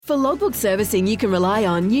For logbook servicing you can rely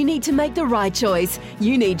on, you need to make the right choice.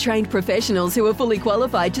 You need trained professionals who are fully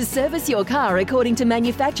qualified to service your car according to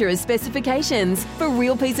manufacturer's specifications. For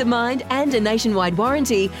real peace of mind and a nationwide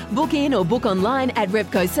warranty, book in or book online at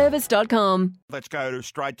repcoservice.com. Let's go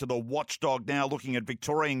straight to the Watchdog now, looking at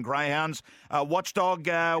Victorian Greyhounds. Watchdog,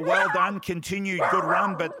 well done, continued good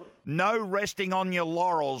run, but no resting on your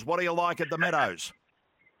laurels. What do you like at the Meadows?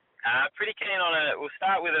 Pretty keen on it. We'll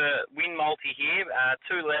start with a win multi here,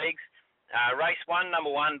 2 legs. Race 1,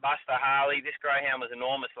 number 1, Buster Harley. This greyhound was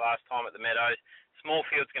enormous last time at the Meadows. Small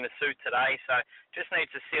field's going to suit today, so just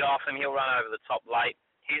needs to sit off and he'll run over the top late.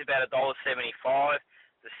 He's about $1.75.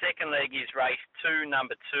 The second leg is race 2,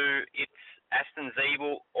 number 2. It's Aston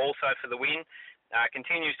Zeeble, also for the win.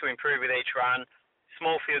 Continues to improve with each run.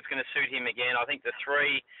 Small field's going to suit him again. I think the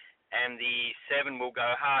 3 and the 7 will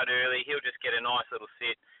go hard early. He'll just get a nice little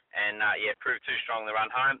sit. And, prove too strong the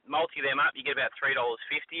run home. Multi them up, you get about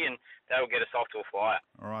 $3.50, and that'll get us off to a flyer.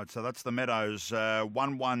 All right, so that's the Meadows,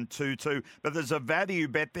 1-1-2-2. But there's a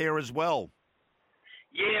value bet there as well.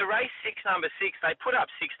 Yeah, race 6, number 6, they put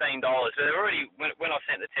up $16. But they've already, when I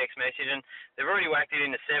sent the text message, and they've already whacked it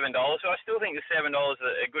into $7. So I still think the $7 is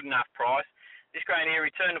a good enough price. This grey here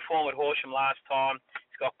returned to form at Horsham last time.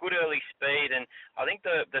 He's got good early speed, and I think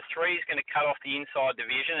the 3 is going to cut off the inside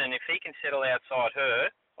division, and if he can settle outside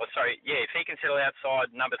her, if he can settle outside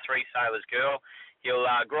number 3, Sailor's Girl, he'll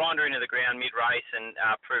grind her into the ground mid-race and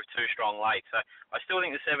prove too strong late. So I still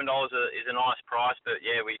think the $7 is a nice price, but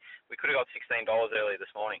yeah, we could have got $16 earlier this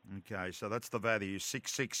morning. Okay, so that's the value,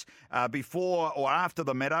 6-6. Before or after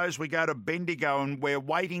the Meadows, we go to Bendigo and we're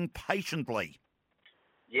waiting patiently.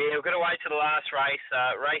 Yeah, we've got to wait till the last race.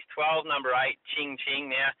 Race 12, number 8, Ching Ching.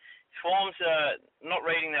 Now, his form's not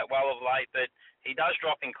reading that well of late, but he does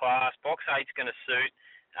drop in class. Box 8's going to suit.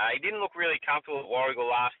 He didn't look really comfortable at Warragul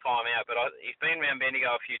last time out, but he's been around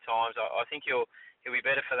Bendigo a few times. I think he'll be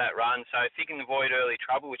better for that run. So if he can avoid early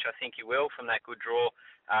trouble, which I think he will from that good draw,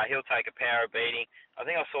 he'll take a power beating. I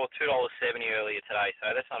think I saw $2.70 earlier today,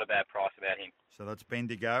 so that's not a bad price about him. So that's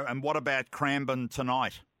Bendigo. And what about Cranbourne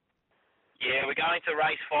tonight? Yeah, we're going to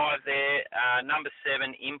race 5 there. Number 7,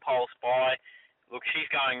 Impulse Buy. Look, she's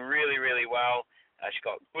going really, really well. She's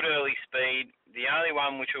got good early speed. The only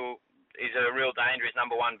one which is a real danger is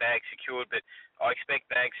number 1, Bag Secured, but I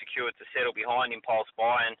expect Bag Secured to settle behind Impulse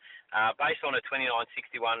Buy, and based on a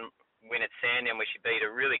 29.61 win at Sandown where she beat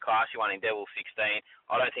a really classy one in Devil 16,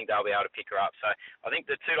 I don't think they'll be able to pick her up. So I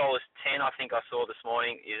think the $2.10 I think I saw this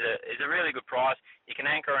morning is a really good price. You can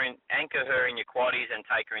anchor her in your quaddies and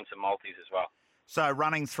take her in some multis as well. So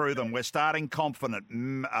running through them, we're starting confident.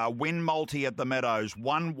 Win multi at the Meadows,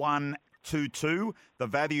 1-1-2-2. The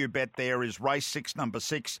value bet there is race 6, number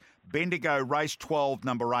 6, Bendigo race 12,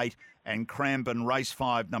 number 8, and Cranbourne race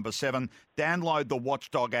 5, number 7. Download the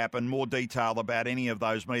Watchdog app and more detail about any of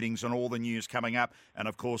those meetings and all the news coming up. And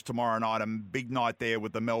of course, tomorrow night, a big night there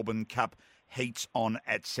with the Melbourne Cup heats on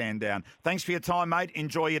at Sandown. Thanks for your time, mate.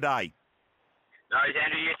 Enjoy your day. No,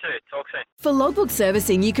 Andrew, you too. Talk soon. For logbook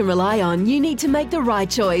servicing you can rely on, you need to make the right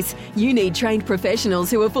choice. You need trained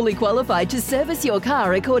professionals who are fully qualified to service your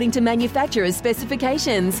car according to manufacturer's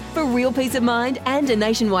specifications. For real peace of mind and a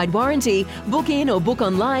nationwide warranty, book in or book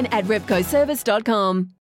online at repcoservice.com.